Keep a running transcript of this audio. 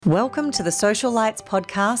Welcome to the Social Lights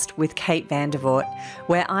podcast with Kate Vandervoort,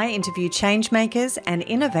 where I interview changemakers and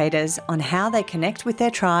innovators on how they connect with their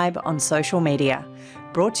tribe on social media.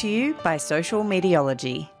 Brought to you by Social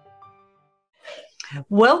Mediology.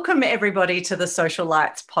 Welcome, everybody, to the Social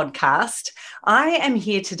Lights podcast. I am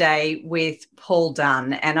here today with Paul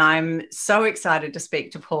Dunn, and I'm so excited to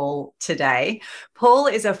speak to Paul today. Paul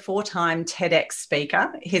is a 4-time TEDx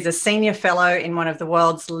speaker. He's a senior fellow in one of the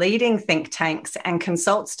world's leading think tanks and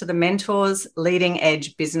consults to the mentors, leading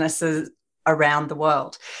edge businesses around the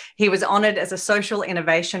world. He was honoured as a social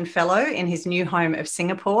innovation fellow in his new home of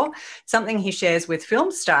Singapore, something he shares with film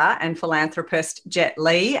star and philanthropist Jet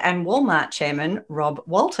Li and Walmart chairman Rob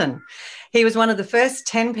Walton. He was one of the first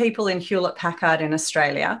 10 people in Hewlett-Packard in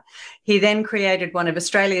Australia. He then created one of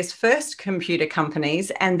Australia's first computer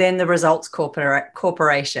companies and then the Results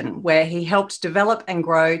Corporation, where he helped develop and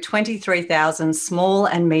grow 23,000 small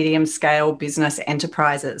and medium-scale business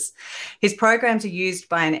enterprises. His programs are used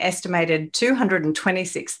by an estimated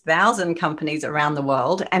 226,000 companies around the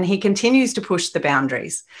world, and he continues to push the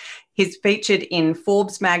boundaries. He's featured in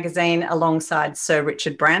Forbes magazine alongside Sir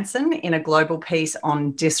Richard Branson in a global piece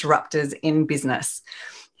on disruptors in business.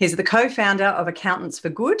 He's the co-founder of Accountants for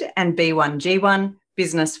Good and B1G1,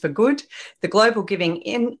 Business for Good, the global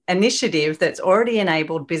giving initiative that's already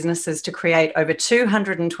enabled businesses to create over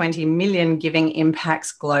 220 million giving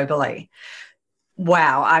impacts globally.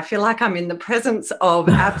 Wow, I feel like I'm in the presence of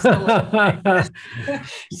absolute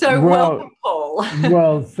So welcome, Paul.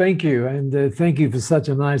 Well, thank you, and thank you for such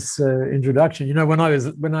a nice introduction. You know, when I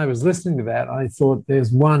was listening to that, I thought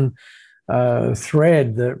there's one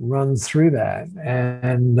thread that runs through that,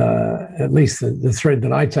 and at least the thread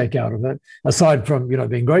that I take out of it, aside from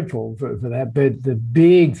being grateful for that, but the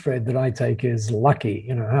big thread that I take is lucky.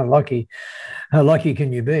 You know, how lucky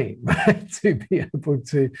can you be to be able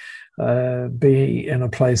to be in a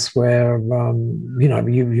place where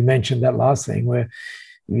you mentioned that last thing where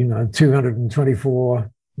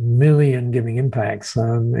 224 million giving impacts.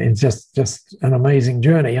 It's just an amazing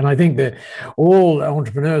journey. And I think that all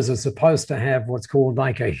entrepreneurs are supposed to have what's called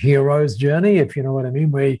like a hero's journey, if you know what I mean,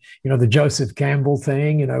 where, the Joseph Campbell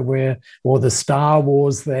thing, or the Star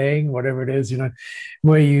Wars thing, whatever it is,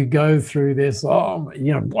 where you go through this, wow,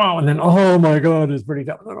 and then, oh my God, it's pretty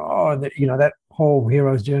tough. And that whole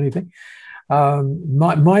hero's journey thing.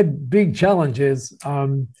 My big challenge is,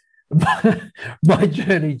 my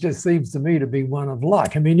journey just seems to me to be one of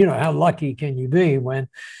luck. I mean, how lucky can you be when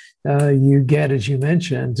you get, as you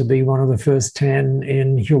mentioned, to be one of the first 10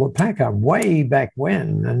 in Hewlett-Packard way back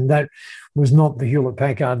when? And that was not the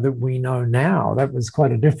Hewlett-Packard that we know now. That was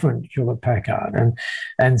quite a different Hewlett-Packard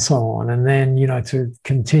and so on. And then, to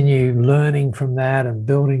continue learning from that and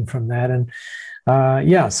building from that. And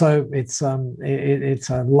so it's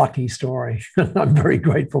a lucky story. I'm very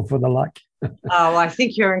grateful for the luck. Oh, I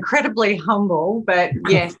think you're incredibly humble, but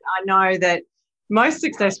yes, I know that most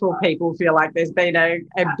successful people feel like there's been a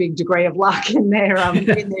big degree of luck in their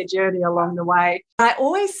journey along the way. I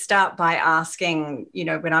always start by asking,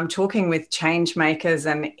 when I'm talking with change makers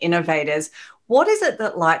and innovators, what is it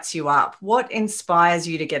that lights you up? What inspires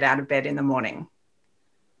you to get out of bed in the morning?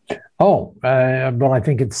 Well, I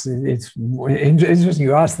think it's interesting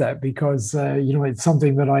you ask that because, it's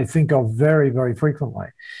something that I think of very, very frequently.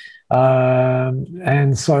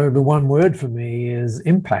 And so the one word for me is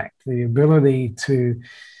impact, the ability to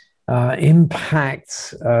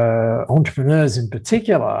impact entrepreneurs in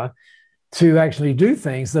particular to actually do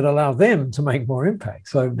things that allow them to make more impact.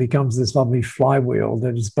 So it becomes this lovely flywheel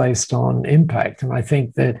that is based on impact. And I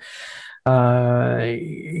think that,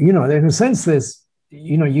 in a sense, there's,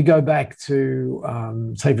 you go back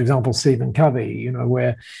to, say, for example, Stephen Covey,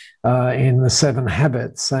 where in the 7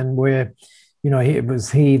 Habits and where, it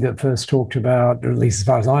was he that first talked about, or at least as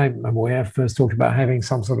far as I'm aware, first talked about having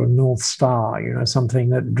some sort of North Star,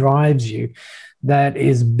 something that drives you that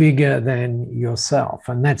is bigger than yourself.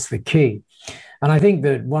 And that's the key. And I think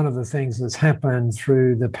that one of the things that's happened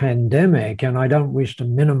through the pandemic, and I don't wish to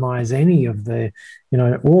minimize any of the,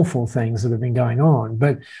 awful things that have been going on,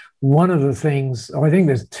 but one of the things, I think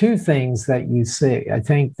there's 2 things that you see. I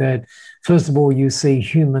think that, first of all, you see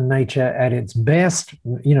human nature at its best.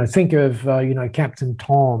 Think of, Captain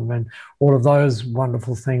Tom and all of those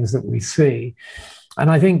wonderful things that we see. And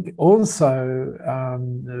I think also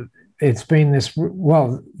it's been this,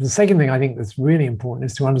 the second thing I think that's really important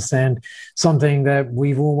is to understand something that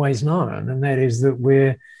we've always known, and that is that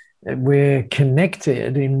we're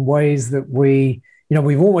connected in ways that we,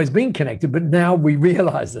 we've always been connected, but now we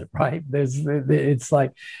realize it, right? It's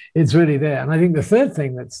like, it's really there. And I think the third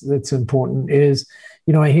thing that's important is,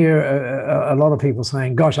 I hear a lot of people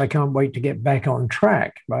saying, gosh, I can't wait to get back on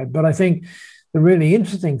track, right? But I think the really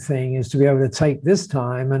interesting thing is to be able to take this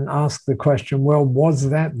time and ask the question, well, was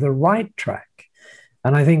that the right track?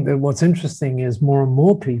 And I think that what's interesting is more and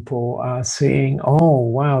more people are seeing, oh,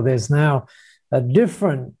 wow, there's now a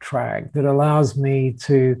different track that allows me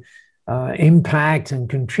to impact and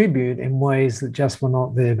contribute in ways that just were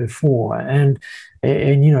not there before. And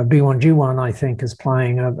B1G1, I think, is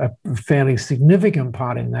playing a fairly significant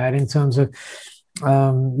part in that, in terms of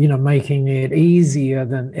making it easier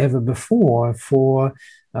than ever before for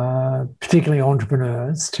particularly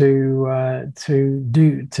entrepreneurs to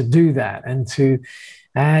do that and to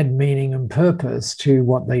add meaning and purpose to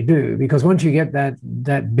what they do. Because once you get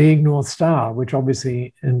that big North Star, which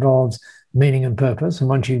obviously involves meaning and purpose, and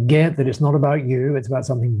once you get that it's not about you, it's about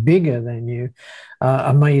something bigger than you,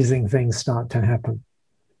 amazing things start to happen.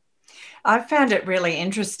 I found it really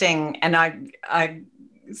interesting, and I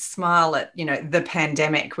smile at the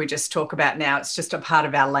pandemic we just talk about now. It's just a part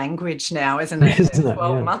of our language now, isn't it?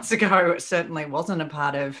 12 months ago, it certainly wasn't a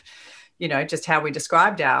part of just how we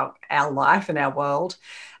described our life and our world.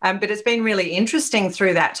 But it's been really interesting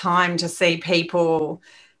through that time to see people,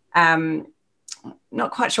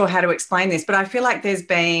 not quite sure how to explain this, but I feel like there's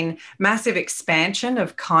been massive expansion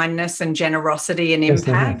of kindness and generosity and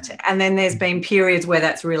impact. And then there's been periods where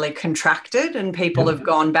that's really contracted and people have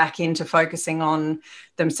gone back into focusing on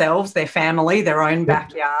themselves, their family, their own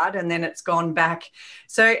backyard, and then it's gone back.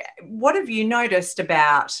 So what have you noticed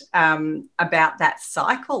about that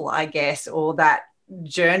cycle, I guess, or that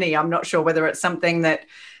journey? I'm not sure whether it's something that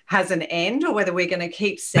has an end or whether we're going to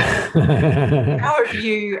keep seeing it. How have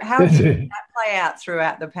you seen that play out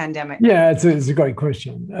throughout the pandemic? Yeah, it's a great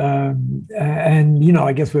question. And,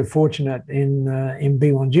 I guess we're fortunate in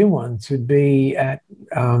B1G1 to be at,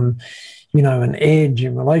 an edge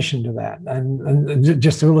in relation to that. And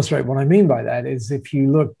just to illustrate what I mean by that is, if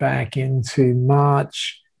you look back into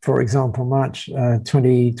March, for example, March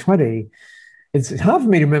 2020, it's hard for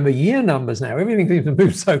me to remember year numbers now. Everything seems to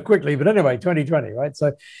move so quickly. But anyway, 2020, right?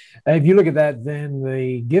 So if you look at that, then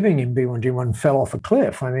the giving in B1G1 fell off a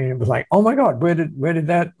cliff. I mean, it was like, oh my God, where did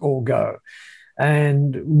that all go?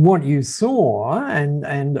 And what you saw,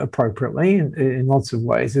 and appropriately in lots of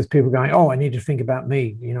ways, is people going, oh, I need to think about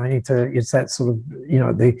me. It's that sort of,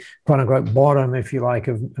 the quote unquote bottom, if you like,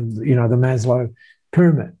 of the Maslow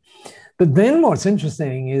pyramid. But then what's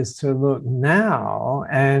interesting is to look now,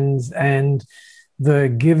 and the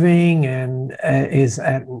giving is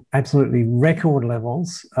at absolutely record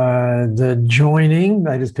levels. The joining,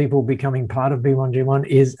 that is people becoming part of B1G1,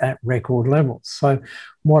 is at record levels. So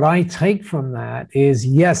what I take from that is,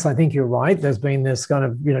 yes, I think you're right. There's been this kind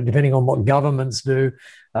of, depending on what governments do,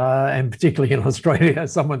 and particularly in Australia,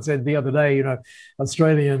 someone said the other day,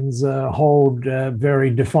 Australians hold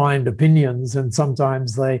very defined opinions, and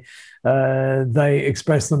sometimes they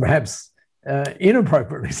express them perhaps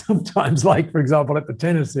inappropriately sometimes, like, for example, at the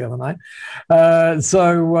tennis the other night. But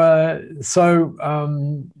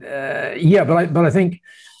I think,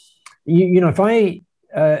 if I,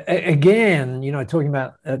 again,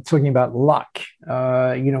 talking about luck,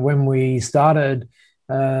 when we started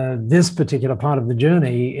this particular part of the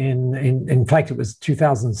journey in fact, it was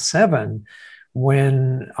 2007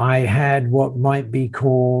 when I had what might be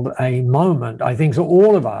called a moment. I think so.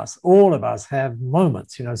 All of us have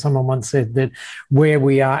moments. Someone once said that where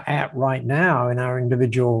we are at right now in our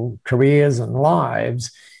individual careers and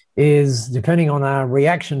lives is depending on our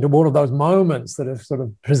reaction to all of those moments that have sort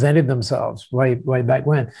of presented themselves way back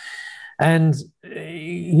when. And,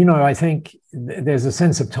 I think there's a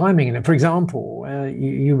sense of timing in it. For example,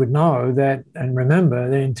 you would know that, and remember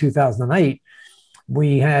that in 2008,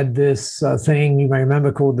 we had this thing you may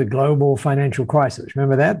remember called the global financial crisis.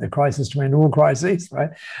 Remember that? The crisis to end all crises,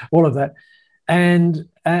 right? All of that. And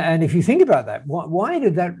if you think about that, why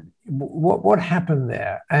did that, what happened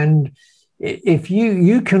there? And if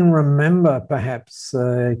you can remember perhaps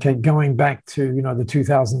going back to, the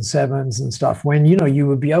 2007s and stuff, when, you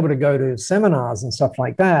would be able to go to seminars and stuff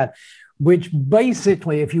like that, which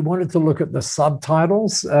basically, if you wanted to look at the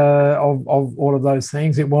subtitles of all of those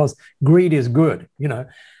things, it was greed is good,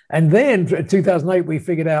 And then in 2008, we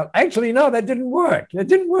figured out, actually, no, that didn't work. It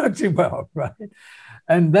didn't work too well, right?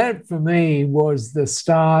 And that, for me, was the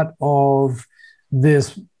start of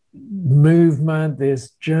this movement,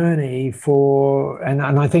 this journey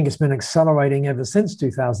and I think it's been accelerating ever since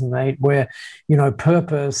 2008, where,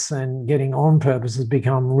 purpose and getting on purpose has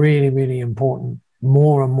become really, really important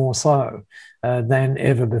more and more so than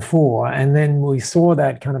ever before. And then we saw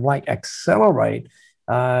that kind of like accelerate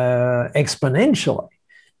exponentially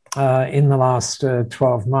in the last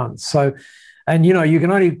 12 months. So, and you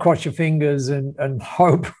can only cross your fingers and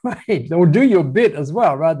hope, right? Or do your bit as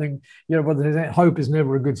well, rather than, hope is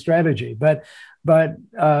never a good strategy. But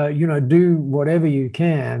do whatever you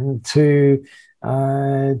can to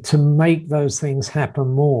make those things happen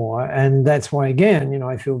more. And that's why, again,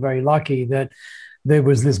 I feel very lucky that there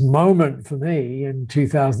was this moment for me in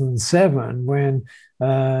 2007 when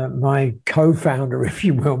my co-founder, if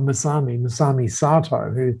you will, Masami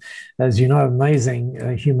Sato, who, as you know,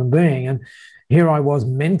 amazing human being. And here I was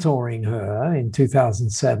mentoring her in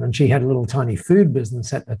 2007. She had a little tiny food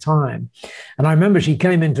business at the time. And I remember she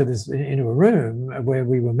came into a room where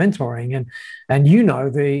we were mentoring, and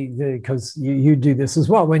because you do this as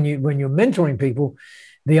well, when you're mentoring people,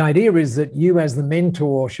 the idea is that you as the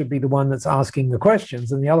mentor should be the one that's asking the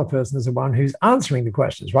questions, and the other person is the one who's answering the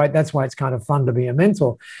questions, right? That's why it's kind of fun to be a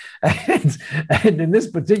mentor. And in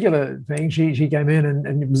this particular thing, she came in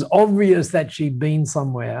and it was obvious that she'd been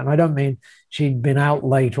somewhere. And I don't mean she'd been out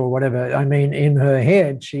late or whatever. I mean, in her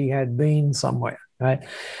head, she had been somewhere, right?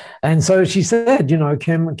 And so she said,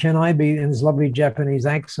 can I be, in this lovely Japanese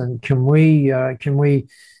accent, can we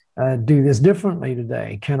do this differently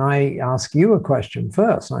today? Can I ask you a question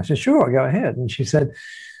first? And I said, sure, go ahead. And she said,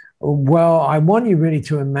 well, I want you really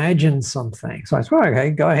to imagine something. So I said, well,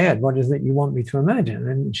 okay, go ahead. What is it you want me to imagine?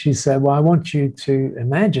 And she said, well, I want you to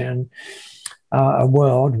imagine a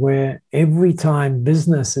world where every time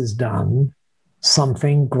business is done,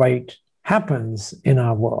 something great happens in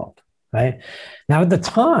our world. Right now, at the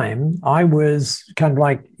time, I was kind of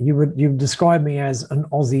like you've described me as an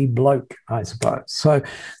Aussie bloke, I suppose. So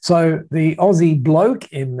the Aussie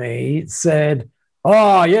bloke in me said,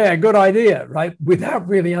 "Oh yeah, good idea," right? Without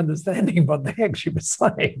really understanding what the heck she was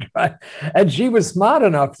saying, right? And she was smart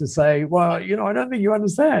enough to say, "Well, I don't think you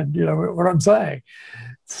understand, what I'm saying."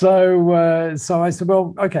 So I said,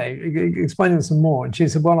 well, okay, explain it some more. And she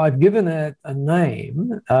said, well, I've given it a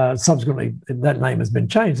name. Subsequently, that name has been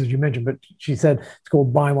changed, as you mentioned, but she said it's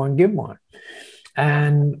called Buy One, Give One.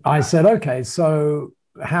 And I said, okay, so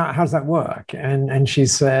how does that work? And she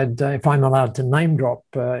said, if I'm allowed to name drop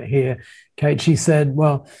here, Kate, she said,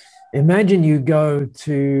 well, imagine you go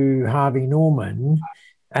to Harvey Norman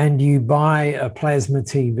and you buy a plasma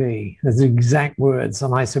TV. That's the exact words.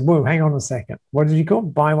 And I said, whoa, hang on a second. What did you call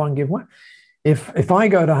it? Buy one, give one? If I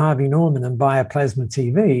go to Harvey Norman and buy a plasma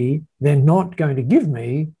TV, they're not going to give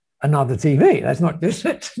me another TV. It's not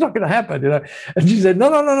going to happen. And she said,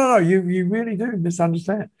 no, you really do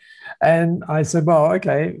misunderstand. And I said, well,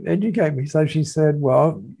 okay, educate me. So she said,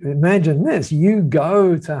 well, imagine this. You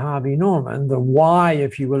go to Harvey Norman. The why,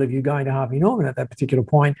 if you will, if you're going to Harvey Norman at that particular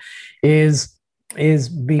point is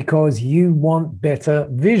because you want better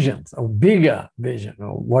visions or bigger vision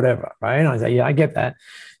or whatever, right? And I said, yeah, I get that.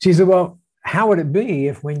 She said, well, how would it be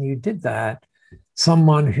if when you did that,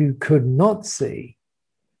 someone who could not see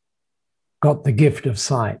got the gift of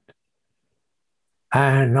sight?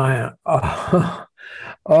 And oh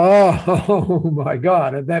my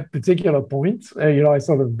God, at that particular point, I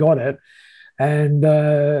sort of got it. And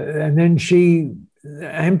then she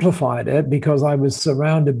amplified it because I was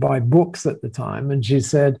surrounded by books at the time. And she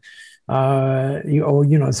said,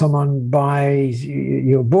 someone buys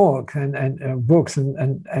your book and books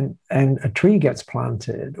and a tree gets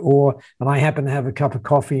planted, and I happen to have a cup of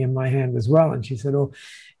coffee in my hand as well. And she said, oh,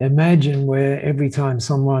 imagine where every time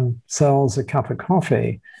someone sells a cup of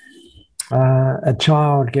coffee, a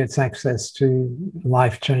child gets access to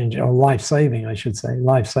life-saving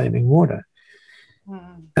water.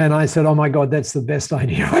 And I said, oh my God, that's the best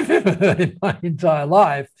idea I've ever heard in my entire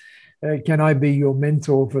life. Can I be your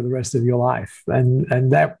mentor for the rest of your life?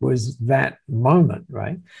 And that was that moment,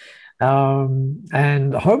 right?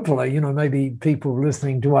 And hopefully, maybe people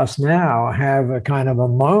listening to us now have a kind of a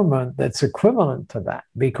moment that's equivalent to that,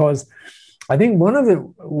 because I think one of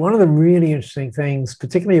the really interesting things,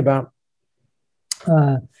 particularly about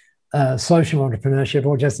social entrepreneurship,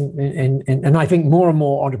 or just and I think more and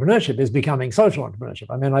more entrepreneurship is becoming social entrepreneurship.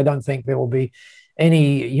 I mean, I don't think there will be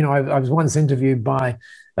any, I was once interviewed by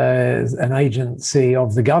an agency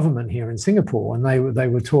of the government here in Singapore, and they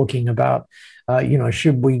were talking about,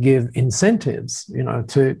 should we give incentives,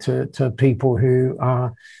 to people who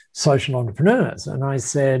are social entrepreneurs? And I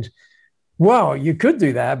said, well, you could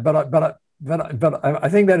do that, but I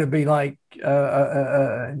think that'd be like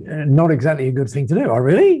not exactly a good thing to do. Oh,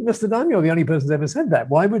 really, Mr. Dunn? You're the only person who's ever said that.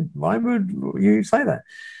 Why would you say that?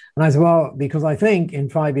 And I said, well, because I think in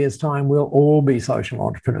 5 years' time, we'll all be social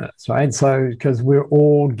entrepreneurs, right? So, because we're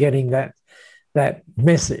all getting that that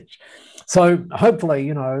message. So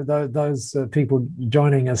hopefully, those people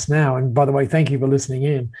joining us now, and by the way, thank you for listening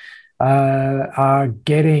in, are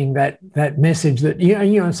getting that message that,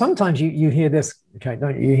 sometimes you hear this, okay,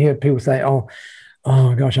 don't you hear people say, oh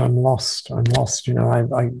gosh, I'm lost, I'm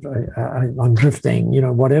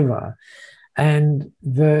drifting, whatever. And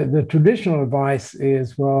the traditional advice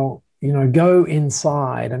is, well, go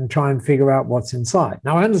inside and try and figure out what's inside.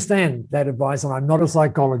 Now, I understand that advice, and I'm not a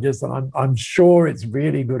psychologist, and I'm sure it's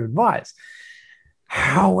really good advice.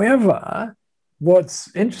 However,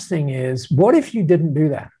 what's interesting is, what if you didn't do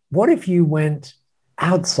that? What if you went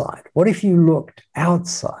outside? What if you looked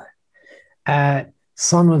outside at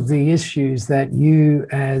some of the issues that you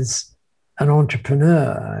as an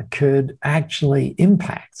entrepreneur could actually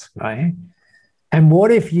impact, right? And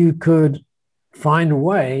what if you could find a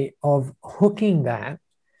way of hooking that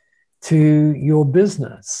to your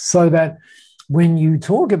business, so that when you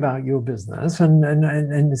talk about your business, and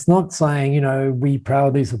it's not saying, we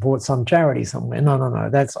proudly support some charity somewhere. No,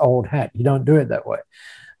 that's old hat. You don't do it that way.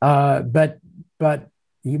 But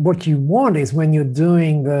what you want is, when you're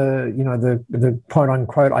doing the quote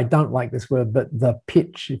unquote, I don't like this word, but the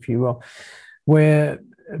pitch, if you will, where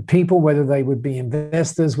people, whether they would be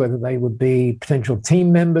investors, whether they would be potential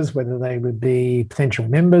team members, whether they would be potential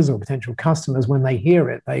members or potential customers, when they hear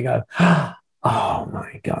it, they go, oh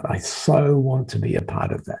my God, I so want to be a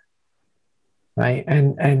part of that. Right.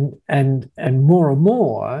 And more and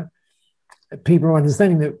more people are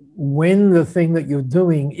understanding that when the thing that you're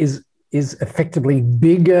doing is effectively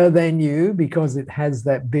bigger than you, because it has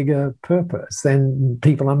that bigger purpose, then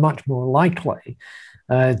people are much more likely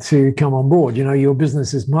to come on board. Your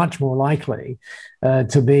business is much more likely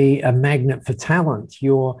to be a magnet for talent.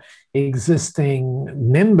 Your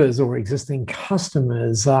existing members or existing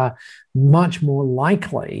customers are much more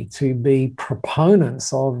likely to be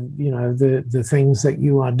proponents of, the things that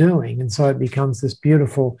you are doing. And so it becomes this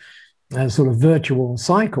beautiful sort of virtual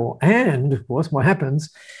cycle. And of course, what happens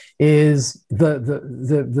is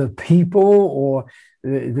the people, or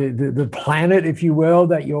the planet, if you will,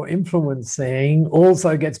 that you're influencing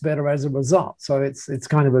also gets better as a result. So it's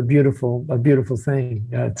kind of a beautiful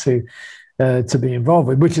thing to be involved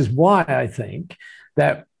with, which is why I think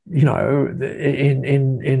that in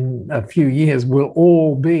a few years we'll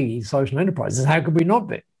all be social enterprises. How could we not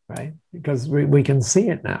be, right? Because we can see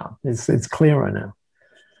it now. It's clearer now.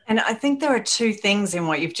 And I think there are two things in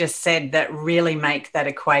what you've just said that really make that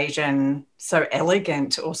equation so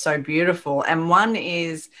elegant or so beautiful. And one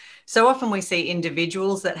is, so often we see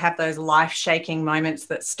individuals that have those life-shaking moments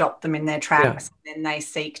that stop them in their tracks, and then they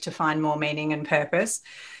seek to find more meaning and purpose.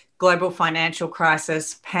 Global financial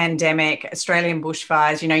crisis, pandemic, Australian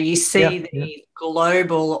bushfires, you see these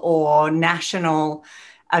global or national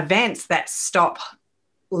events that stop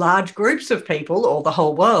large groups of people, or the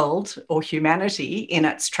whole world or humanity, in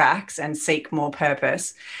its tracks and seek more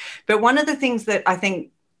purpose. But one of the things that I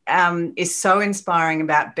think is so inspiring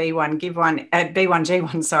about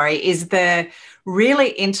B1G1, is the really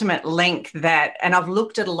intimate link that, and I've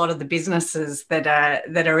looked at a lot of the businesses that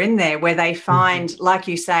are in there, where they find, like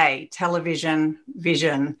you say, television,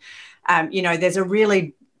 vision. There's a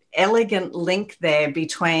really elegant link there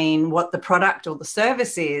between what the product or the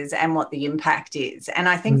service is and what the impact is. And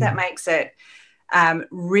I think that makes it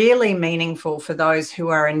really meaningful for those who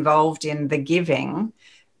are involved in the giving,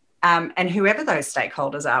 and whoever those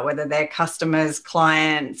stakeholders are, whether they're customers,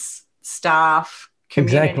 clients, staff,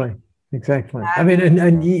 community. Exactly. I mean,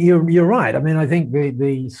 and you're right. I mean, I think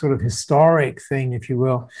the sort of historic thing, if you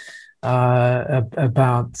will,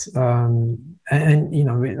 about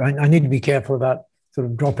I need to be careful about sort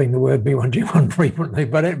of dropping the word B1G1 frequently,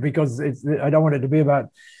 but because I don't want it to be about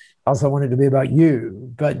us. I want it to be about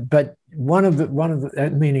you. But one of the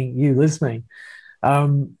meaning you listening,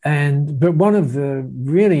 but one of the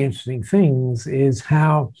really interesting things is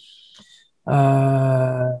how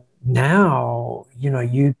now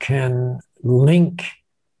you can link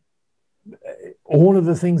all of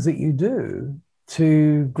the things that you do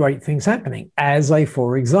to great things happening.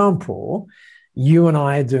 For example, you and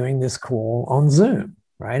I are doing this call on Zoom,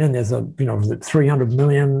 right? And there's 300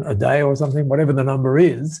 million a day or something, whatever the number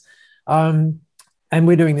is. And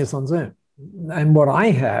we're doing this on Zoom. And what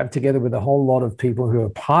I have, together with a whole lot of people who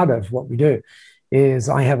are part of what we do, is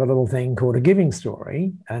I have a little thing called a giving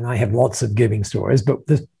story. And I have lots of giving stories, but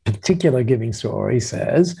this particular giving story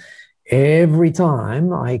says, every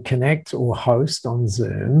time I connect or host on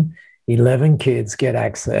Zoom, 11 kids get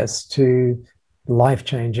access to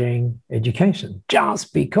life-changing education,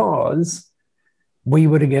 just because we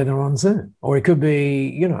were together on Zoom. Or it could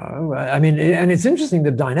be, and it's interesting, the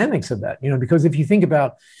dynamics of that, because if you think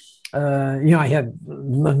about I have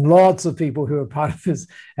lots of people who are part of this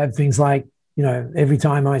have things like, every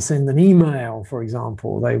time I send an email, for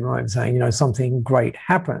example, they might be saying, something great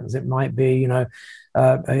happens. It might be,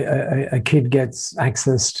 a kid gets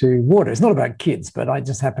access to water. It's not about kids, but I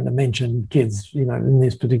just happen to mention kids, in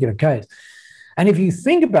this particular case. And if you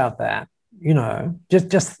think about that,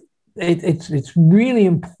 it's really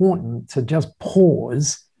important to just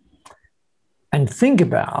pause and think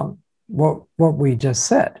about what we just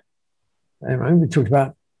said. We talked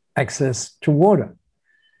about access to water.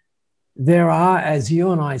 There are, as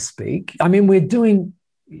you and I speak, we're doing,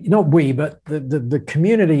 not we, but the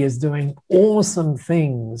community is doing awesome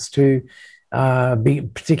things to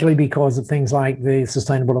particularly because of things like the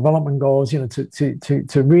Sustainable Development Goals,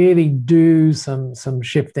 to really do some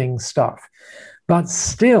shifting stuff. But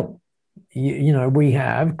still, we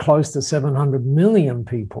have close to 700 million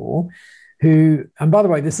people who, and by the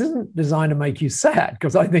way, this isn't designed to make you sad,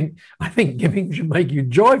 because I think giving should make you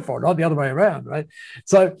joyful, not the other way around, right?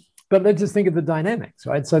 So, but let's just think of the dynamics,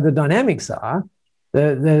 right? So the dynamics are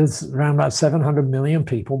there's around about 700 million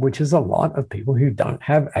people, which is a lot of people who don't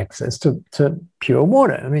have access to pure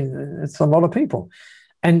water. It's a lot of people.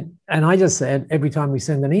 And I just said, every time we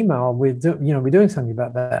send an email, we're doing something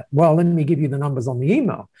about that. Well, let me give you the numbers on the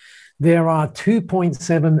email. There are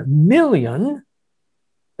 2.7 million,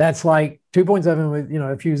 that's like 2.7 with,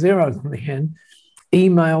 a few zeros on the end,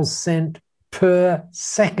 emails sent per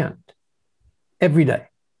second, every day,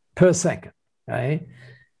 per second, okay?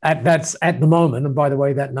 That's at the moment, and by the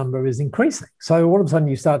way, that number is increasing. So all of a sudden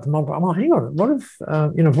you start to multiply. Well, hang on, what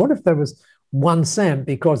if there was 1 cent,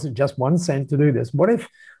 because it's just 1 cent to do this? What if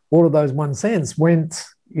all of those 1 cents went,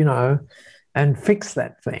 and fixed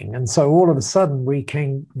that thing? And so all of a sudden we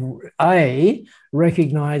can,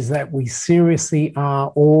 recognize that we seriously are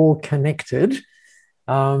all connected,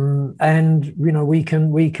 and we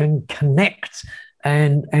can connect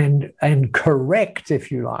and correct,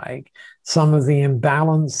 if you like, some of the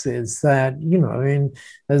imbalances that,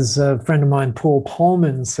 as a friend of mine, Paul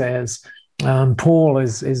Polman, says. Paul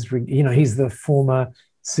is he's the former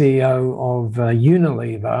CEO of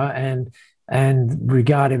Unilever and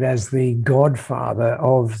regarded as the godfather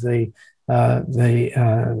of the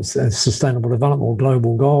Sustainable Development or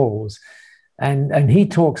Global Goals, and he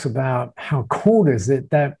talks about how cool is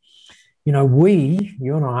it that you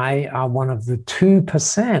and I are one of the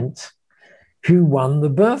 2% who won the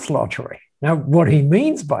birth lottery. Now, what he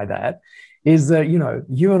means by that is that,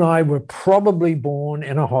 you and I were probably born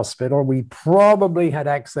in a hospital. We probably had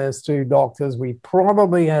access to doctors. We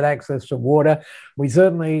probably had access to water. We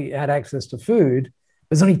certainly had access to food.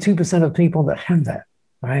 There's only 2% of people that have that,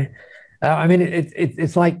 right?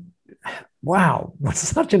 It's like, wow, what's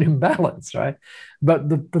such an imbalance, right? But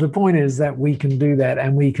the point is that we can do that,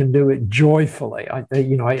 and we can do it joyfully.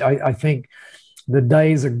 I think the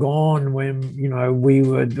days are gone when,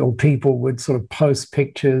 people would sort of post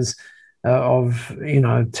pictures of,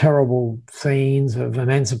 terrible scenes of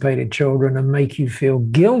emancipated children and make you feel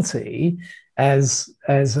guilty as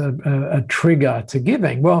a trigger to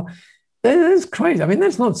giving. Well, that's crazy.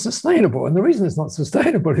 That's not sustainable. And the reason it's not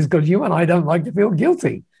sustainable is because you and I don't like to feel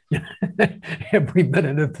guilty every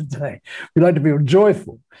minute of the day. We like to feel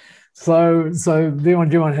joyful. So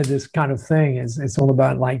Beyond Juan had this kind of thing. It's all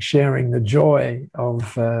about like sharing the joy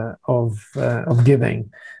of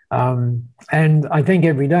giving. And I think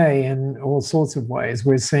every day, in all sorts of ways,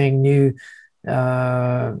 we're seeing new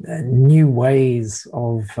ways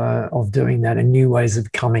of doing that, and new ways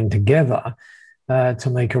of coming together to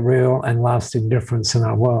make a real and lasting difference in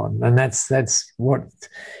our world. And that's what,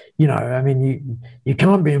 you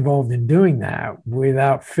can't be involved in doing that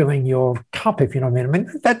without filling your cup, if you know what I mean.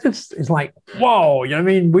 That just is like, whoa,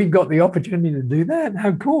 we've got the opportunity to do that.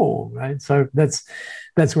 How cool, right? So that's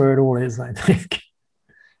where it all is, I think.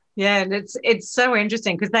 Yeah, and it's so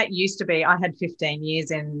interesting, because that used to be, I had 15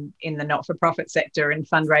 years in the not-for-profit sector in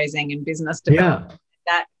fundraising and business development. Yeah.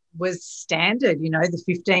 That was standard, the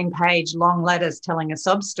 15-page long letters telling a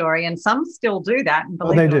sob story, and some still do that, and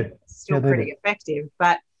believe it or not, it's still pretty effective,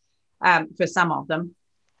 but for some of them.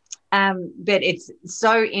 But it's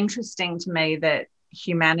so interesting to me that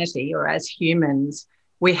humanity, or as humans,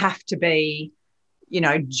 we have to be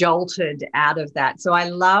jolted out of that. So I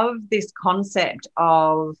love this concept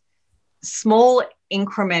of small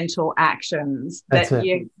incremental actions that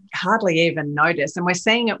you hardly even notice. And we're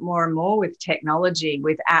seeing it more and more with technology,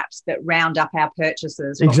 with apps that round up our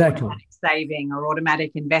purchases. Exactly. Automatic saving or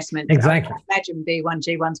automatic investment. Exactly. I imagine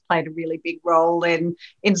B1G1's played a really big role in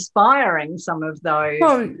inspiring some of those.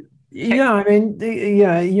 Well, Yeah, I mean,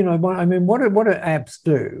 yeah, I mean, what do apps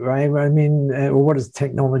do, right? I mean, what does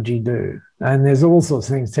technology do? And there's all sorts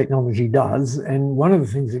of things technology does, and one of the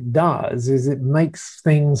things it does is it makes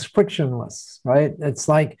things frictionless, right? It's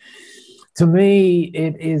like, to me,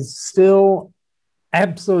 it is still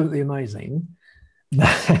absolutely amazing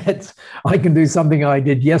that I can do something I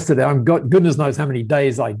did yesterday. I've got goodness knows how many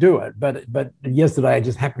days I do it, but yesterday I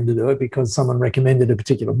just happened to do it because someone recommended a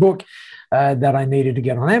particular book that I needed to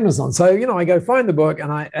get on Amazon. So I go find the book and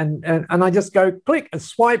I just go click a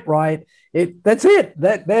swipe right. That's it.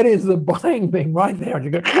 That is the buying thing right there. And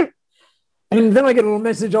you go, and then I get a little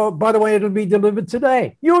message. Oh, by the way, it'll be delivered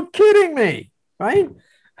today. You're kidding me, right?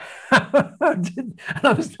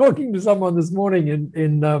 I was talking to someone this morning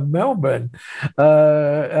in Melbourne,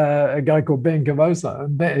 a guy called Ben Cavosa,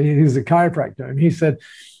 he's a chiropractor, and he said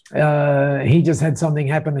he just had something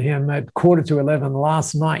happen to him at 11:15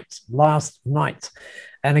 last night.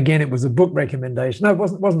 And again, it was a book recommendation. No, it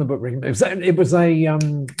wasn't a book recommendation. It was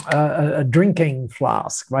a drinking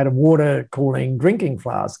flask, right? A water cooling drinking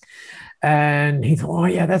flask. And he thought, oh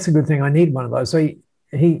yeah, that's a good thing. I need one of those. So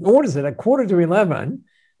he orders it at 11:15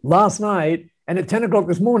 last night, and at 10 o'clock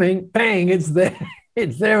this morning, bang, it's there.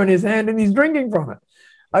 It's there in his hand, and he's drinking from it.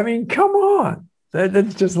 I mean, come on.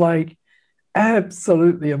 That's just like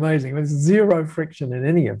absolutely amazing. There's zero friction in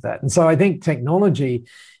any of that. And so I think technology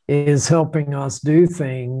is helping us do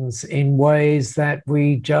things in ways that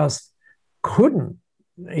we just couldn't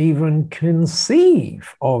even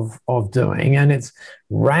conceive of doing. And it's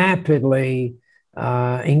rapidly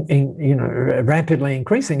rapidly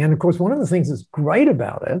increasing. And of course, one of the things that's great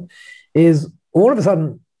about it is all of a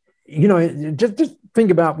sudden, just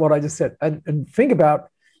think about what I just said and think about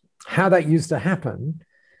how that used to happen,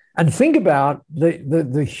 and think about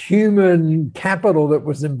the human capital that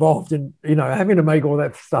was involved in having to make all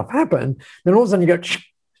that stuff happen. Then all of a sudden you go,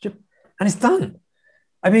 and it's done.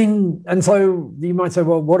 I mean, and so you might say,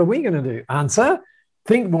 well, what are we going to do? Answer: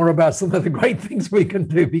 think more about some of the great things we can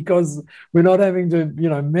do, because we're not having to,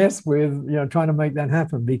 mess with, trying to make that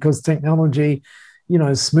happen, because technology,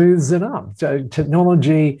 smooths it up. So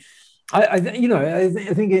technology, I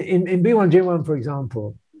think in B1G1, for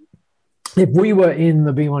example, if we were in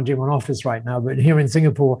the B1G1 office right now, but here in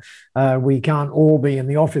Singapore, we can't all be in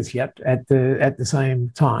the office yet at the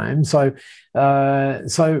same time. So,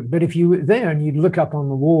 but if you were there and you look up on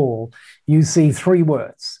the wall, you see 3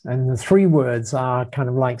 words, and the 3 words are kind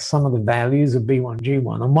of like some of the values of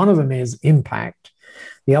B1G1. And one of them is impact.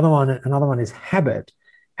 Another one is habit.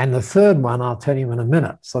 And the third one, I'll tell you in a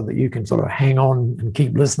minute, so that you can sort of hang on and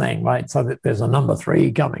keep listening, right? So that there's a number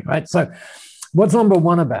 3 coming, right? So what's number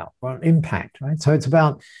 1 about? Well, impact, right? So it's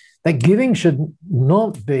about that giving should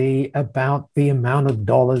not be about the amount of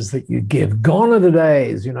dollars that you give. Gone are the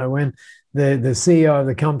days, when the CEO of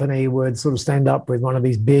the company would sort of stand up with one of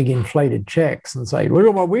these big inflated checks and say, look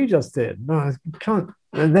at what we just did. No,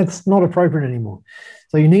 that's not appropriate anymore.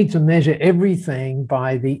 So you need to measure everything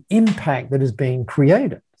by the impact that is being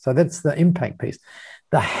created. So that's the impact piece.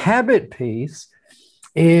 The habit piece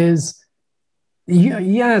is,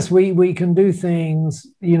 yes, we can do things,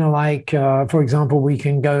 like, for example, we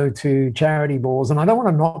can go to charity balls. And I don't want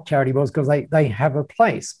to knock charity balls, because they have a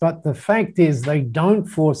place. But the fact is, they don't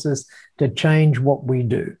force us to change what we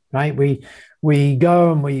do, right? We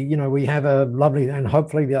go and we have a lovely, and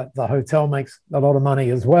hopefully the hotel makes a lot of money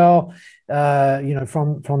as well,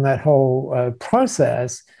 from that whole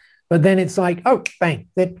process. But then it's like, oh, bang,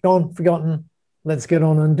 they're gone, forgotten. Let's get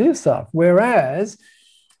on and do stuff. Whereas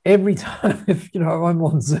every time, if I'm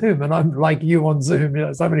on Zoom, and I'm like you on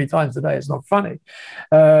Zoom, so many times a day, it's not funny,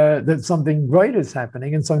 that something great is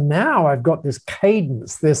happening. And so now I've got this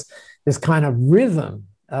cadence, this kind of rhythm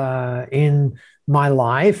in my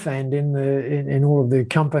life and in all of the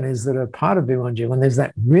companies that are part of B1G. When there's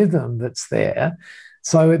that rhythm that's there,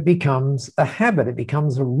 so it becomes a habit, it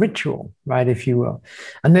becomes a ritual, right, if you will.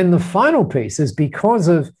 And then the final piece is, because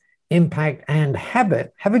of impact and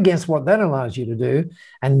habit, have a guess what that allows you to do.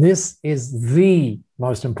 And this is the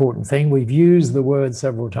most important thing. We've used the word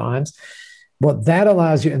several times. What that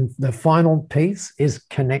allows you, and the final piece, is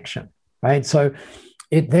connection, right? So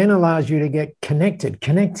it then allows you to get connected.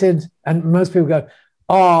 And most people go,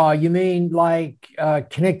 oh, you mean like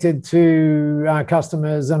connected to our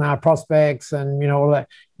customers and our prospects and, all that.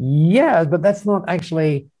 Yeah, but that's not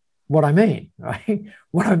actually what I mean, right?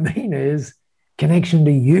 What I mean is connection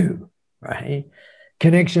to you, right?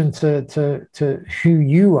 Connection to who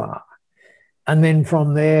you are. And then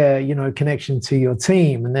from there, connection to your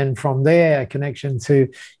team. And then from there, connection to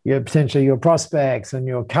potentially your prospects and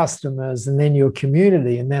your customers, and then your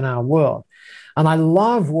community, and then our world. And I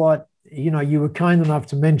love what you were kind enough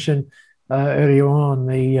to mention earlier on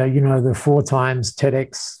the 4 times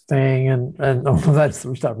TEDx thing and all of that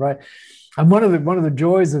sort of stuff, right? And one of the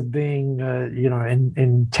joys of being,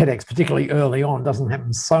 in TEDx, particularly early on, doesn't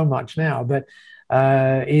happen so much now, but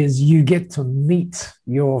is you get to meet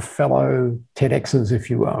your fellow TEDxers, if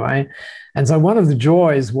you will, right? And so one of the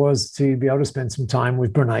joys was to be able to spend some time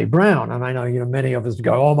with Brene Brown. And I know, many of us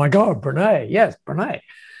go, oh my God, Brene, yes, Brene.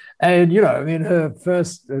 And, her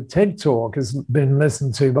first TED Talk has been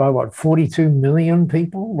listened to by 42 million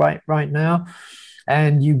people right now.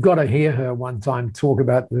 And you've got to hear her one time talk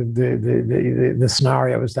about the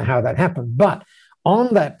scenario as to how that happened. But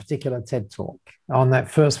on that particular TED Talk, on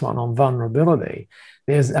that first one on vulnerability,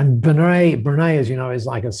 and Brene, as you know, is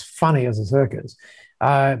like as funny as a circus.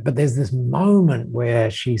 But there's this moment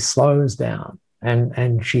where she slows down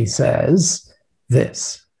and she says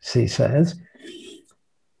this. She says,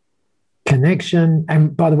 connection.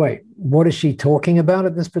 And by the way, what is she talking about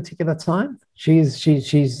at this particular time? She's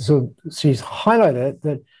highlighted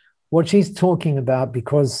that what she's talking about,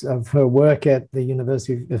 because of her work at the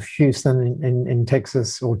University of Houston in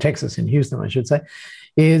Texas, or Texas in Houston, I should say,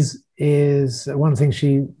 is one of the things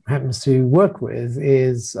she happens to work with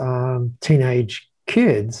is teenage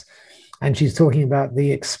kids. And she's talking about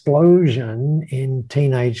the explosion in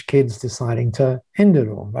teenage kids deciding to end it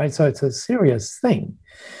all, right? So it's a serious thing.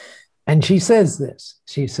 And she says this,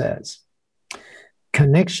 she says,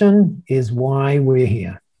 connection is why we're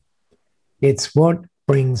here. It's what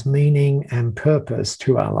brings meaning and purpose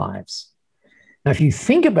to our lives. Now, if you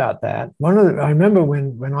think about that, I remember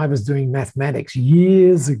when I was doing mathematics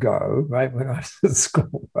years ago, right, when I was at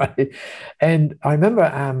school, right, and I remember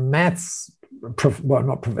our maths,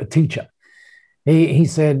 teacher, he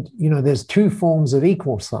said, there's 2 forms of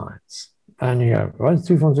equal signs. And you go, right,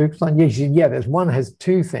 2 forms of equal signs? Yeah, he said, there's one has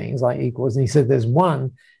 2 things like equals, and he said there's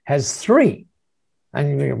one has 3. And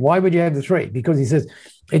you go, why would you have the 3? Because he says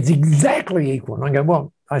it's exactly equal. And I go,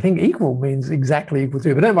 well, I think equal means exactly equal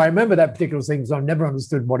to. But anyway, I remember that particular thing, so I never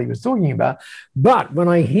understood what he was talking about. But when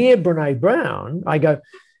I hear Brene Brown, I go,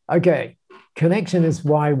 okay, connection is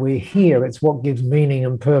why we're here. It's what gives meaning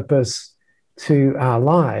and purpose to our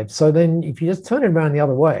lives. So then if you just turn it around the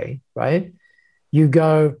other way, right, you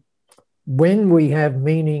go, when we have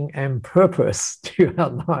meaning and purpose to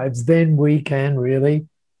our lives, then we can really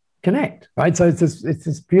connect, right? So it's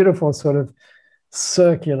this beautiful sort of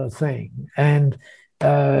circular thing. And,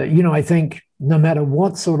 I think no matter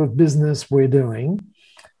what sort of business we're doing,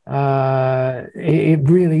 it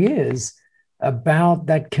really is about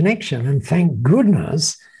that connection. And thank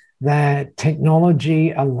goodness that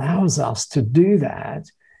technology allows us to do that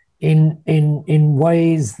in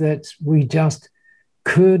ways that we just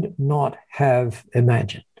could not have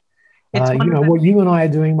imagined. What you and I are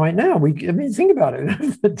doing right now. Think about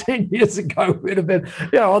it. 10 years ago, we'd have been,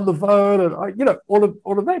 on the phone and, all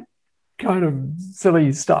of that kind of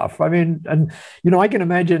silly stuff. I can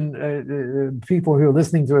imagine people who are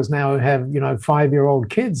listening to us now have, 5-year-old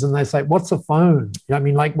kids, and they say, "What's a phone?"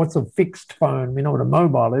 What's a fixed phone? We know what a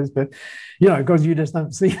mobile is, but, because you just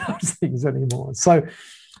don't see those things anymore. So,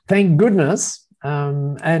 thank goodness.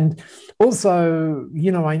 And also,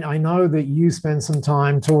 I know that you spend some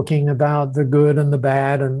time talking about the good and the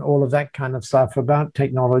bad and all of that kind of stuff about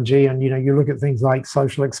technology. And, you look at things like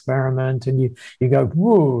Social Experiment and you go,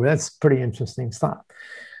 whoa, that's pretty interesting stuff.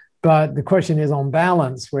 But the question is, on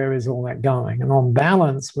balance, where is all that going? And on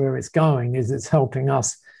balance, where it's going is it's helping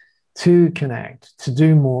us to connect, to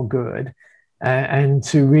do more good, and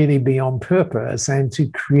to really be on purpose and to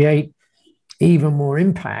create even more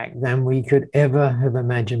impact than we could ever have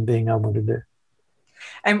imagined being able to do.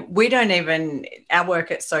 And our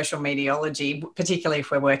work at Social Mediology, particularly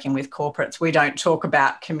if we're working with corporates, we don't talk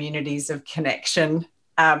about communities of connection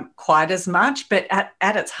quite as much, but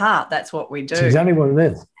at its heart, that's what we do. It's exactly what it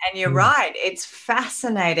is. And you're right. It's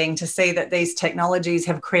fascinating to see that these technologies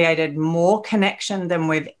have created more connection than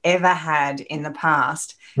we've ever had in the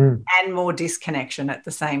past and more disconnection at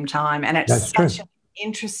the same time. And it's such an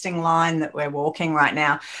interesting line that we're walking right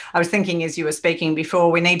now. I was thinking as you were speaking before,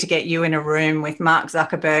 we need to get you in a room with Mark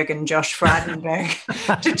Zuckerberg and Josh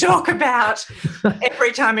Frydenberg to talk about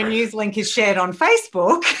every time a news link is shared on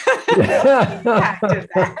Facebook. That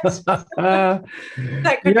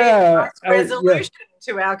could be a nice resolution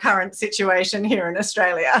to our current situation here in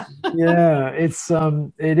Australia.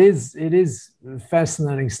 It is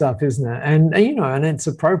fascinating stuff, isn't it? And and it's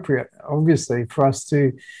appropriate, obviously, for us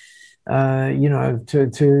to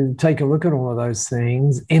to take a look at all of those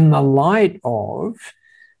things in the light of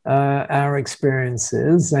our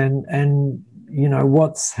experiences and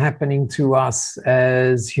what's happening to us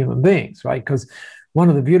as human beings, right? Because one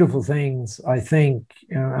of the beautiful things, I think,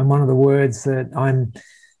 and one of the words that I'm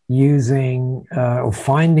using or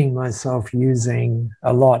finding myself using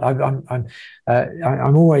a lot.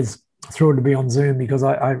 I'm always thrilled to be on Zoom because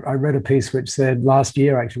I read a piece which said last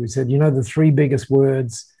year, actually, which said, the three biggest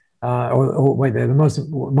words, or wait there,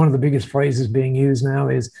 one of the biggest phrases being used now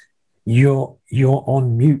is you're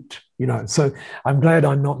on mute. So I'm glad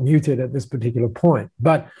I'm not muted at this particular point.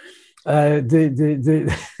 But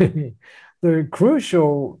the the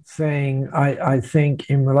crucial thing, I think,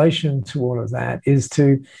 in relation to all of that is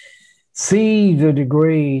to see the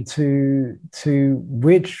degree to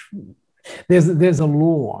which there's a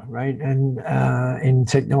law, right? And in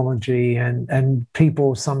technology, and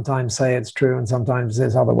people sometimes say it's true, and sometimes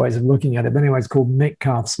there's other ways of looking at it. But anyway, it's called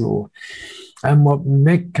Metcalfe's law. And what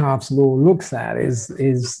Metcalfe's law looks at is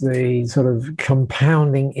the sort of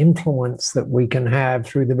compounding influence that we can have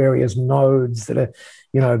through the various nodes that are,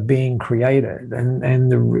 being created.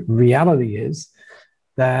 And the reality is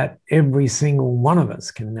that every single one of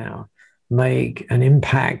us can now make an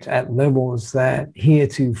impact at levels that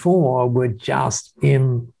heretofore were just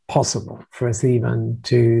impossible for us even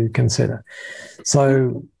to consider.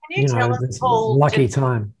 So, this lucky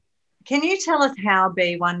time. Can you tell us how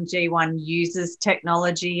B1G1 uses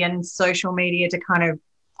technology and social media to kind of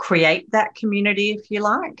create that community, if you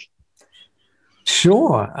like?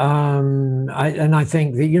 Sure. I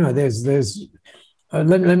think that, there's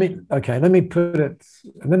let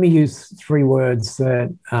me use three words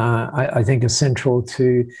that I think are central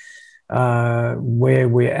to where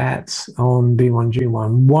we're at on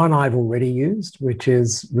B1G1. One I've already used, which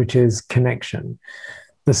is connection.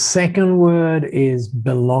 The second word is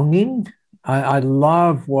belonging. I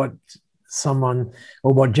love what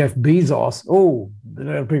Jeff Bezos, oh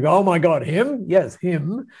my God, him? Yes,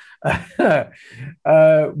 him.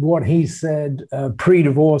 What he said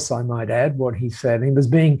pre-divorce, I might add, what he said. He was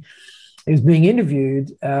being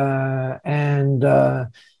interviewed and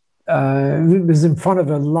it was in front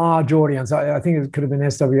of a large audience. I think it could have been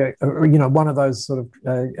SWA, or, one of those sort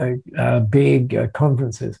of big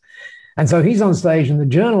conferences. And so he's on stage and the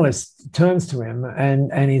journalist turns to him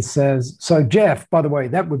and he says, so Jeff, by the way,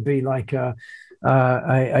 that would be like a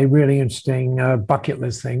really interesting bucket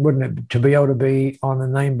list thing, wouldn't it? To be able to be on a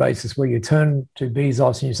name basis where you turn to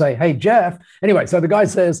Bezos and you say, hey, Jeff. Anyway, so the guy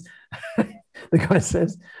says,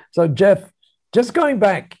 so Jeff, just going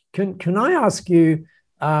back, can I ask you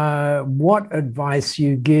what advice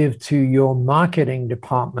you give to your marketing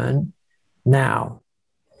department now?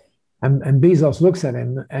 And Bezos looks at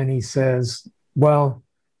him and he says, well,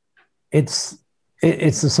 it's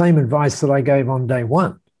the same advice that I gave on day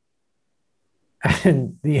one.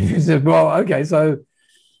 And the interviewer said, well, okay, so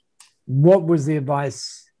what was the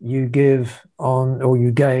advice you gave on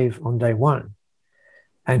day one?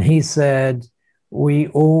 And he said, we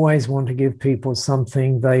always want to give people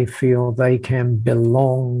something they feel they can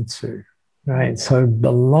belong to, right? So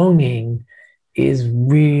belonging is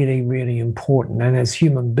really, really important. And as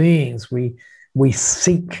human beings, we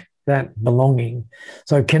seek that belonging.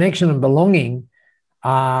 So connection and belonging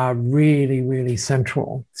are really, really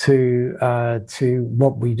central to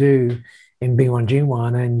what we do in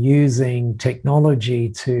B1G1, and using technology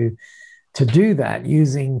to do that,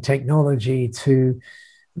 using technology to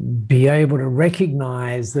be able to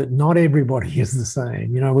recognize that not everybody is the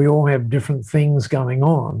same. We all have different things going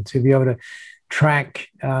on, to be able to track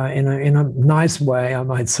in a nice way, I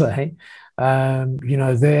might say,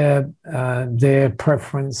 their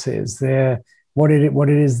preferences, what it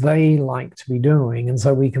is they like to be doing, and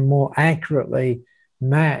so we can more accurately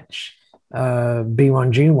match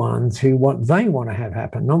B1G1 to what they want to have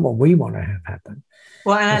happen, not what we want to have happen.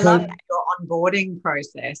 Well, and I love that your onboarding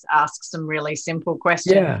process asks some really simple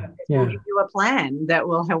questions. Yeah. We'll give you a plan that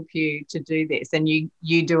will help you to do this, and you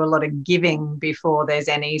do a lot of giving before there's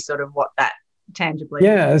any sort of what that tangibly.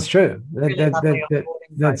 Yeah, that's true.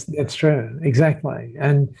 That's true. Exactly.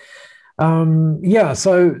 And and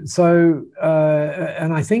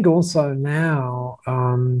I think also now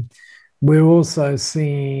we're also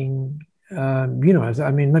seeing, let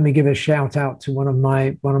me give a shout out to one of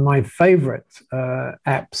my favorite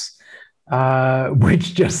apps,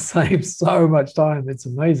 which just saves so much time. It's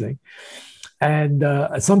amazing. And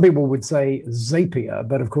some people would say Zapier,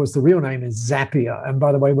 but of course the real name is Zapier. And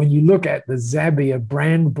by the way, when you look at the Zapier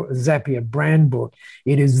brand book,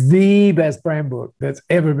 it is the best brand book that's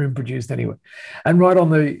ever been produced anywhere. And right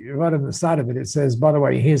on the start of it, it says, by the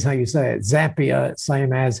way, here's how you say it: Zapier,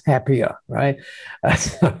 same as happier, right?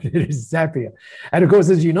 So it is Zapier. And of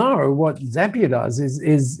course, as you know, what Zapier does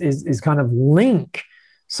is kind of link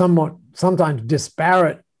sometimes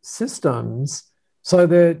disparate systems So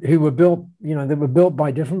that who were built, that were built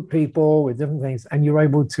by different people with different things, and you're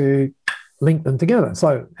able to link them together.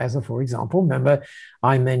 So for example, remember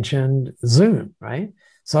I mentioned Zoom, right?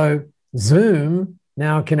 So Zoom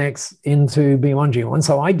now connects into B1G1.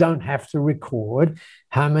 So I don't have to record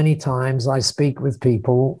how many times I speak with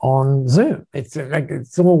people on Zoom. It's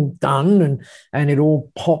all done, and it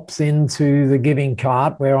all pops into the giving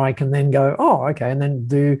cart where I can then go, oh, okay, and then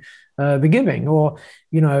do the giving. Or,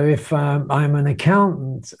 if I'm an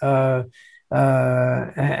accountant,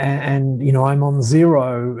 and I'm on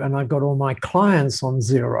Xero and I've got all my clients on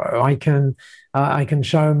Xero, I can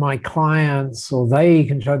show my clients, or they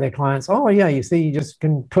can show their clients, oh yeah, you see, you just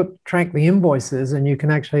can track the invoices, and you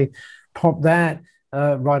can actually pop that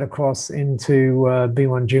right across into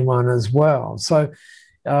B1G1 as well. So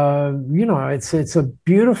it's a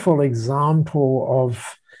beautiful example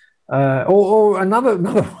of or another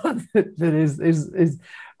one that is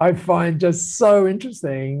I find just so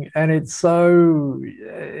interesting, and it's so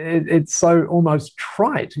almost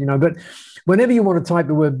trite, but whenever you want to type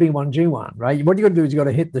the word B1G1, right, what you got to do is you got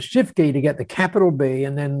to hit the shift key to get the capital B,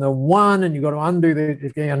 and then the 1, and you got to undo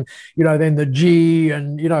the, and then the G,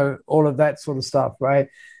 and all of that sort of stuff, right?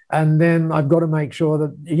 And then I've got to make sure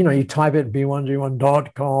that, you type it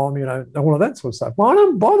b1g1.com, all of that sort of stuff. Well, I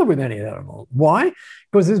don't bother with any of that anymore. Why?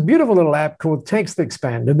 Because there's a beautiful little app called Text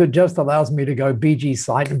Expander that just allows me to go BG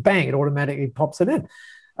site, and bang, it automatically pops it in.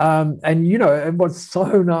 And what's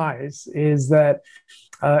so nice is that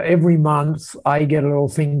every month I get a little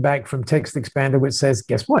thing back from Text Expander which says,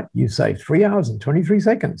 guess what? You saved 3 hours and 23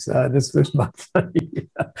 seconds this month.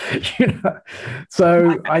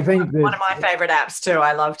 So I think one of my favorite apps too.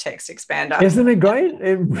 I love Text Expander. Isn't it great?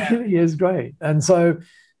 It really is great. And so,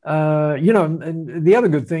 and the other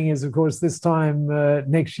good thing is, of course, this time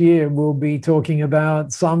next year, we'll be talking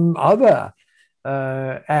about some other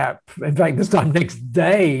app. In fact, this time next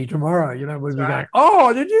day, tomorrow, we'll be going,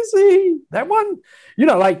 oh, did you see that one?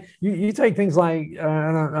 Like you take things like,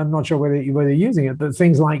 and I'm not sure whether you're using it, but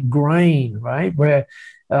things like Grain, right? Where,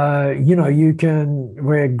 where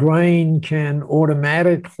Grain can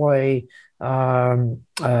automatically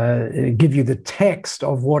give you the text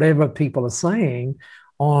of whatever people are saying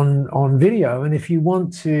on video. And if you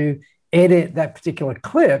want to edit that particular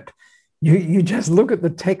clip, you just look at the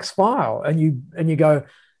text file and you go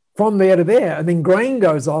from there to there, and then Grain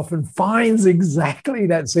goes off and finds exactly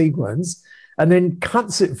that sequence and then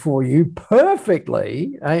cuts it for you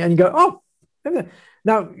perfectly. And you go, oh,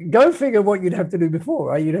 now go figure what you'd have to do before,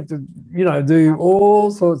 right? You'd have to, do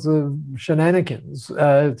all sorts of shenanigans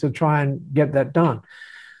to try and get that done.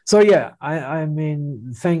 So yeah, I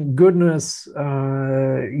mean, thank goodness,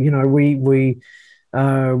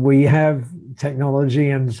 we have technology,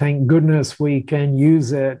 and thank goodness we can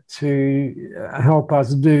use it to help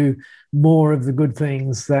us do more of the good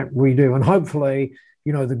things that we do. And hopefully,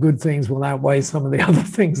 the good things will outweigh some of the other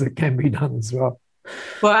things that can be done as well.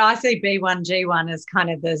 Well, I see B1G1 as kind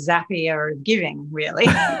of the Zapier of giving, really.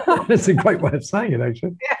 That's a great way of saying it,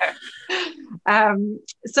 actually. Yeah.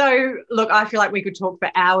 So, look, I feel like we could talk for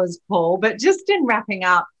hours, Paul, but just in wrapping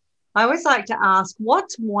up, I always like to ask,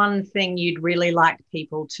 what's one thing you'd really like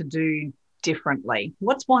people to do differently?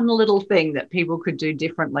 What's one little thing that people could do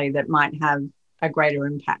differently that might have a greater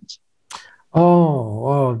impact?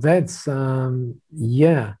 Oh, that's,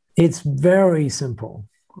 it's very simple.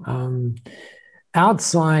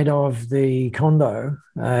 Outside of the condo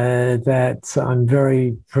that I'm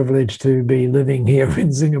very privileged to be living here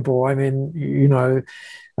in Singapore, I mean,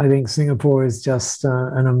 I think Singapore is just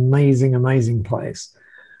an amazing, amazing place.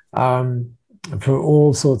 For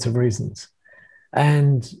all sorts of reasons.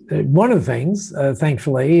 And one of the things,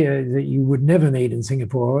 thankfully, that you would never need in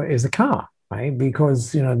Singapore is a car, right?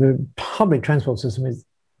 Because, the public transport system is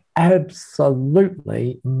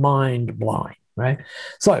absolutely mind-blowing, right?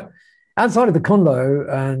 So outside of the condo,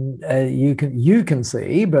 and you can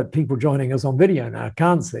see, but people joining us on video now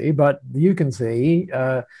can't see, but you can see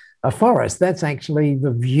a forest. That's actually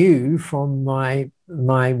the view from my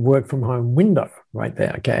work from home window right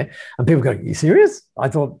there. Okay. And people go, you serious? I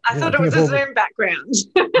thought it was a Zoom background.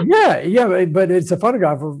 yeah, but it's a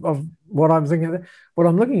photograph of what I'm thinking, what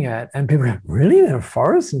I'm looking at. And people go, really? There are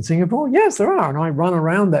forests in Singapore? Yes, there are. And I run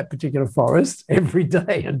around that particular forest every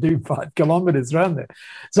day and do 5 kilometers around there.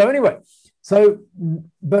 So anyway,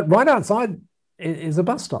 but right outside is a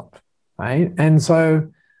bus stop, right? And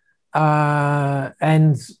so,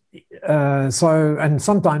 and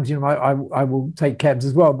sometimes, I will take cabs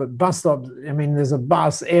as well, but bus stops, I mean, there's a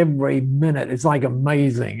bus every minute. It's like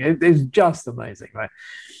amazing. It's just amazing, right?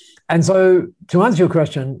 And so to answer your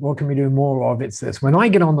question, what can we do more of? It's this. When I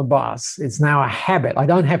get on the bus, it's now a habit. I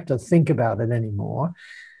don't have to think about it anymore.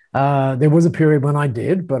 There was a period when I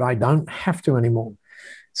did, but I don't have to anymore.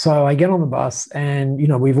 So I get on the bus and,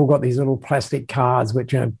 we've all got these little plastic cards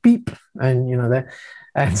which, beep and, that.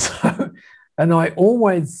 And so, and I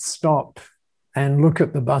always stop and look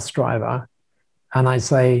at the bus driver and I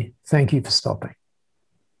say, thank you for stopping.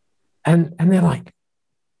 And they're like,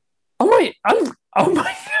 oh my, oh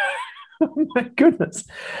my goodness.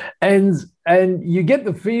 And you get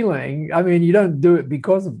the feeling, I mean, you don't do it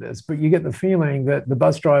because of this, but you get the feeling that the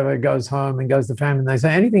bus driver goes home and goes to family and they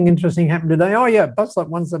say, anything interesting happened today? Oh yeah, bus stop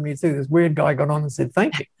 172, this weird guy got on and said,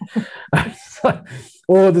 thank you.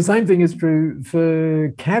 Or the same thing is true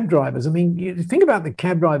for cab drivers. I mean, you think about the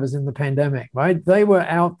cab drivers in the pandemic, right? They were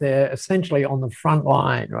out there essentially on the front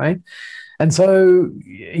line, right? And so,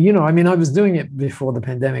 I mean, I was doing it before the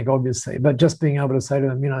pandemic, obviously, but just being able to say to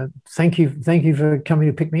them, thank you for coming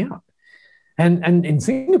to pick me up. And in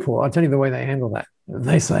Singapore, I'll tell you the way they handle that.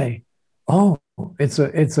 They say, oh, it's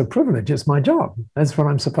a privilege. It's my job. That's what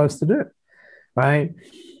I'm supposed to do, right?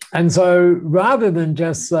 And so rather than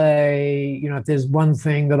just say, if there's one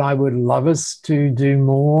thing that I would love us to do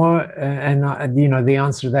more, and, the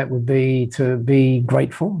answer to that would be to be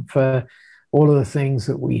grateful for all of the things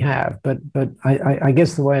that we have. But I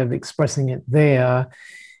guess the way of expressing it there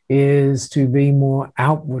is to be more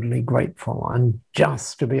outwardly grateful and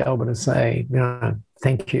just to be able to say,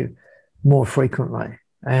 thank you more frequently.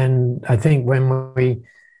 And I think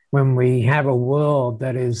when we have a world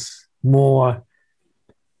that is more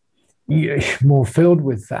filled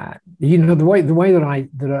with that, the way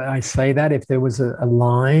that I say that, if there was a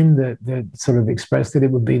line that sort of expressed it,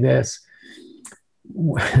 it would be this: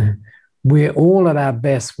 we're all at our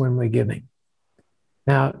best when we're giving.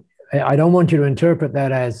 Now, I don't want you to interpret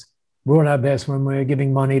that as we're at our best when we're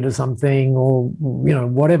giving money to something or,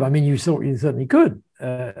 whatever. I mean, you certainly could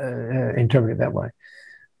interpret it that way.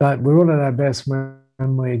 But we're all at our best when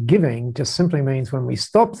we're giving just simply means when we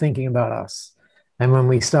stop thinking about us and when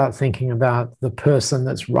we start thinking about the person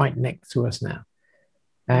that's right next to us now.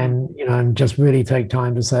 And, and just really take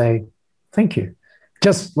time to say, thank you.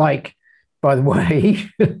 Just like, by the way,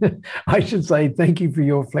 I should say thank you for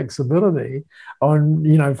your flexibility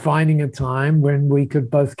on, finding a time when we could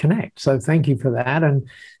both connect. So thank you for that. And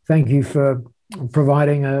thank you for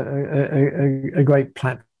providing a great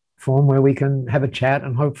platform where we can have a chat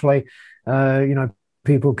and hopefully,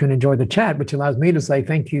 people can enjoy the chat, which allows me to say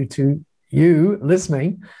thank you to you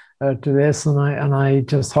listening to this. And I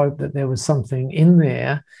just hope that there was something in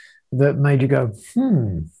there that made you go,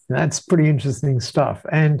 that's pretty interesting stuff.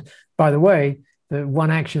 And by the way, the one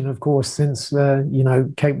action, of course, since,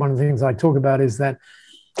 Kate, one of the things I talk about is that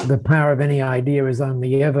the power of any idea is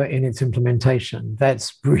only ever in its implementation.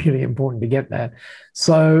 That's really important to get that.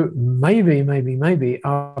 So maybe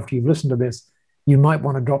after you've listened to this, you might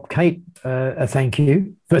want to drop Kate a thank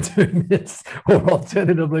you for doing this, or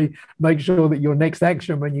alternatively, make sure that your next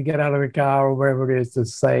action when you get out of the car or wherever it is to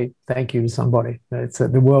say thank you to somebody.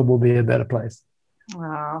 The world will be a better place.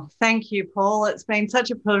 Oh, thank you, Paul. It's been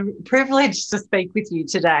such a privilege to speak with you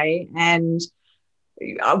today, and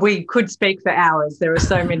we could speak for hours. There are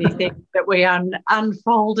so many things that we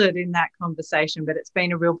unfolded in that conversation, but it's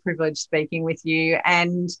been a real privilege speaking with you.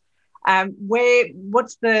 And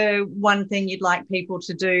what's the one thing you'd like people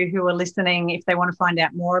to do who are listening if they want to find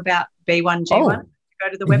out more about B1G1? Go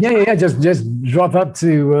to the website. Yeah. Just drop up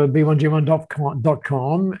to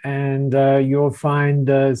b1g1.com and you'll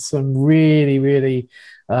find some really, really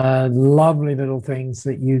lovely little things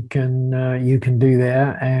that you can do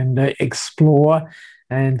there and explore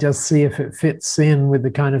and just see if it fits in with the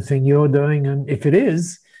kind of thing you're doing. And if it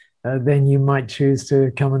is, then you might choose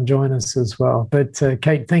to come and join us as well. But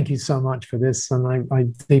Kate, thank you so much for this, and I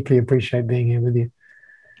deeply appreciate being here with you.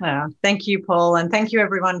 Thank you, Paul, and thank you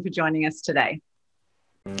everyone for joining us today.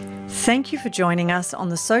 Thank you for joining us on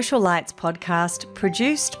the Social Lights podcast,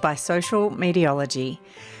 produced by Social Mediology.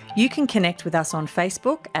 You can connect with us on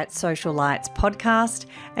Facebook at Social Lights Podcast,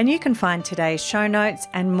 and you can find today's show notes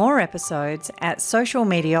and more episodes at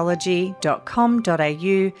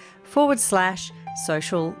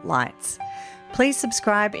socialmediology.com.au/social lights. Please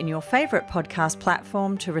subscribe in your favourite podcast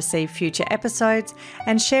platform to receive future episodes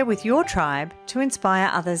and share with your tribe to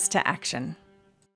inspire others to action.